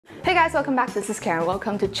Hey guys, welcome back. This is Karen.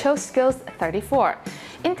 Welcome to Chill Skills 34.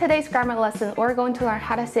 In today's grammar lesson, we're going to learn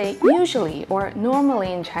how to say usually or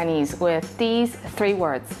normally in Chinese with these three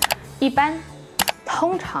words: 一般,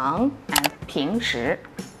 通常, and 平时.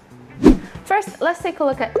 First, let's take a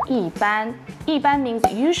look at 一般. 一般 means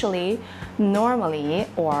usually, normally,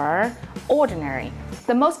 or ordinary.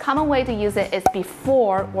 The most common way to use it is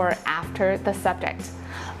before or after the subject.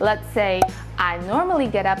 Let's say, I normally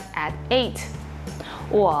get up at 8.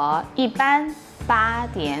 我一般8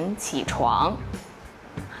点起床。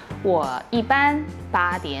我一般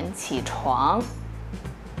8点起床。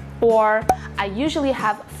Or I usually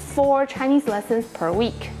have 4 Chinese lessons per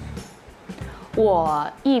week.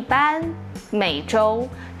 我一般每周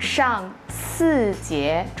上4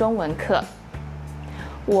节中文课。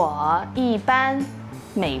我一般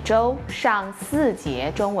每周上4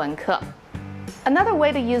节中文课。Another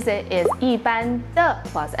way to use it is 一般的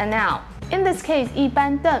plus a noun. In this case, 一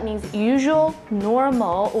般的 means usual,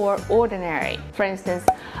 normal, or ordinary. For instance,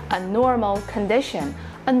 a normal condition,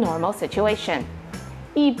 a normal situation.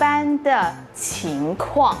 一般的情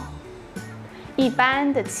况，一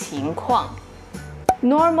般的情况。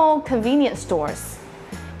Normal convenience stores.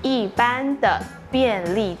 一般的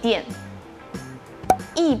便利店。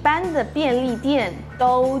一般的便利店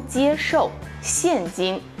都接受现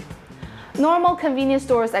金。Normal convenience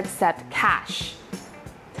stores accept cash.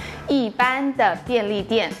 一般的便利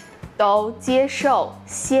店都接受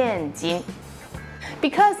现金。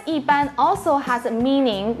Because 一般 also has a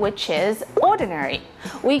meaning which is ordinary,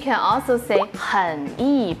 we can also say 很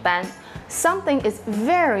一般. Something is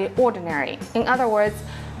very ordinary. In other words,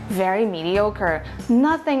 very mediocre,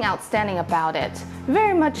 nothing outstanding about it,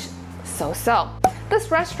 very much so-so. This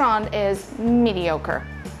restaurant is mediocre.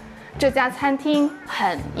 这家餐厅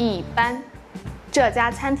很一般。这家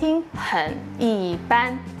餐厅很一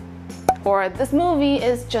般。Or this movie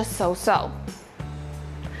is just so-so.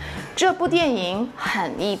 这部电影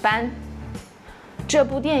很一般。这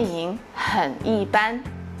部电影很一般。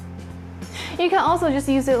You can also just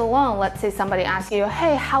use it alone. Let's say somebody asks you,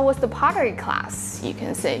 "Hey, how was the pottery class?" You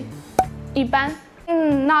can say, 一般,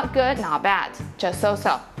 not good, not bad, just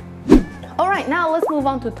so-so. Alright, now let's move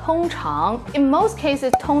on to 通常. In most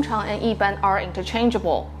cases, 通常 and 一般 are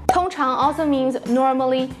interchangeable. 通常 also means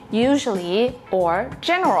normally, usually, or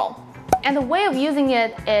general. And the way of using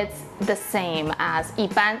it, it's the same as 一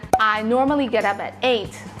般. I normally get up at 8.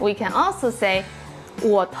 We can also say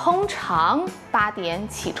我通常8点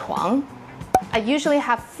起床. I usually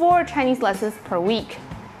have 4 Chinese lessons per week.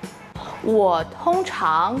 我通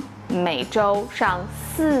常每周上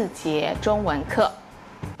4节中文课.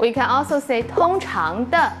 We can also say 通常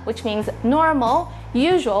的, which means normal,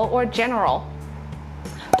 usual, or general.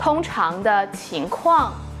 通常的情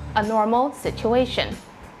况, a normal situation.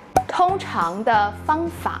 通常的方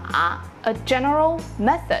法 a general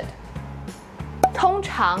method. 通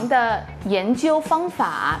常的研究方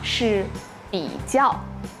法是比较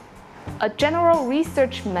a general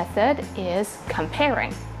research method is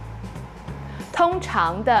comparing. 通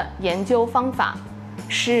常的研究方法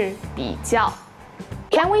是比较。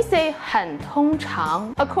Can we say 很通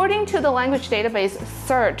常? According to the language database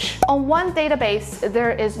search, on one database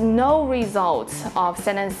there is no results of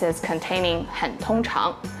sentences containing 很通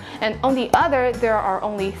常. And on the other, there are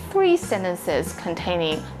only 3 sentences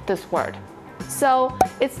containing this word. So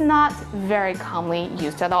it's not very commonly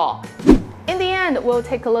used at all. In the end, we'll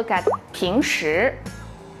take a look at 平时.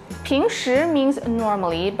 平时 means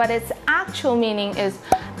normally, but its actual meaning is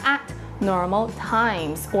at normal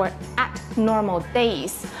times or at normal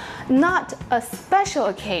days. Not a special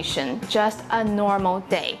occasion, just a normal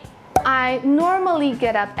day. I normally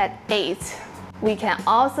get up at 8. We can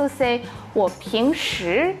also say 我平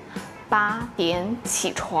时8点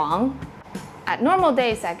起床. At normal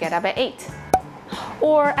days, I get up at 8.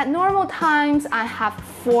 Or at normal times, I have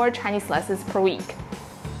 4 Chinese lessons per week.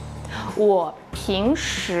 我平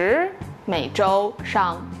时每周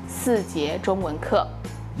上4节中文课.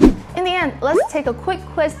 In the end, let's take a quick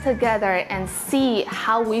quiz together and see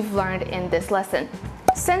how we've learned in this lesson.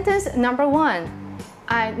 Sentence number 1.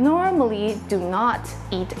 I normally do not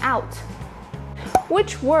eat out.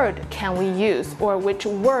 Which word can we use, or which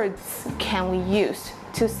words can we use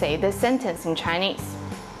to say this sentence in Chinese?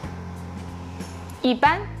 一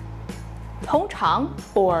般, 通常,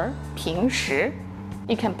 or 平时.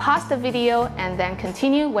 You can pause the video and then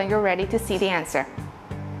continue when you're ready to see the answer.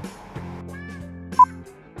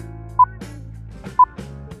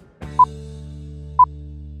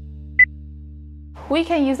 We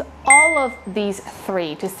can use all of these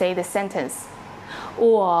 3 to say the sentence.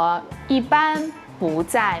 我一般不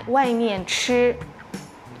在外面吃。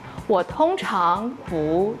我通常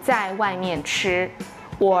不在外面吃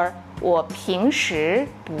or 我平时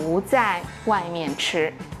不在外面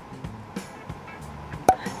吃。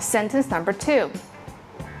Sentence number 2.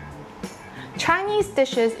 Chinese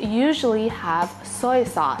dishes usually have soy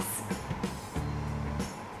sauce.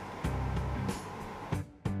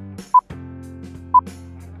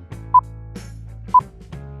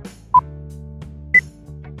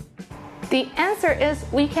 The answer is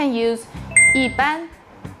we can use 一般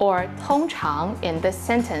or 通常 in this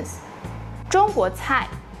sentence. 中国菜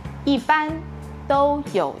一般都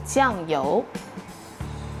有酱油。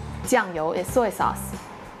酱油 is soy sauce.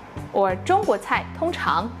 Or 中国菜通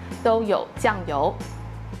常都有酱油。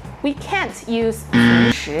We can't use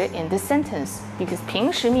平时 in this sentence because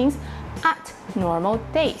平时 means at normal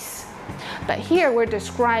days. But here we're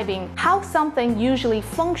describing how something usually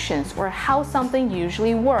functions or how something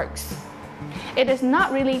usually works. It is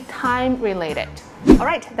not really time related.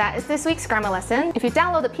 Alright, that is this week's grammar lesson. If you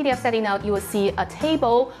download the PDF study note, you will see a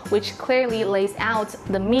table which clearly lays out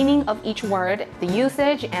the meaning of each word, the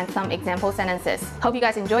usage, and some example sentences. Hope you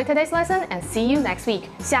guys enjoyed today's lesson and see you next week.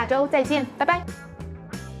 下周再见，拜拜。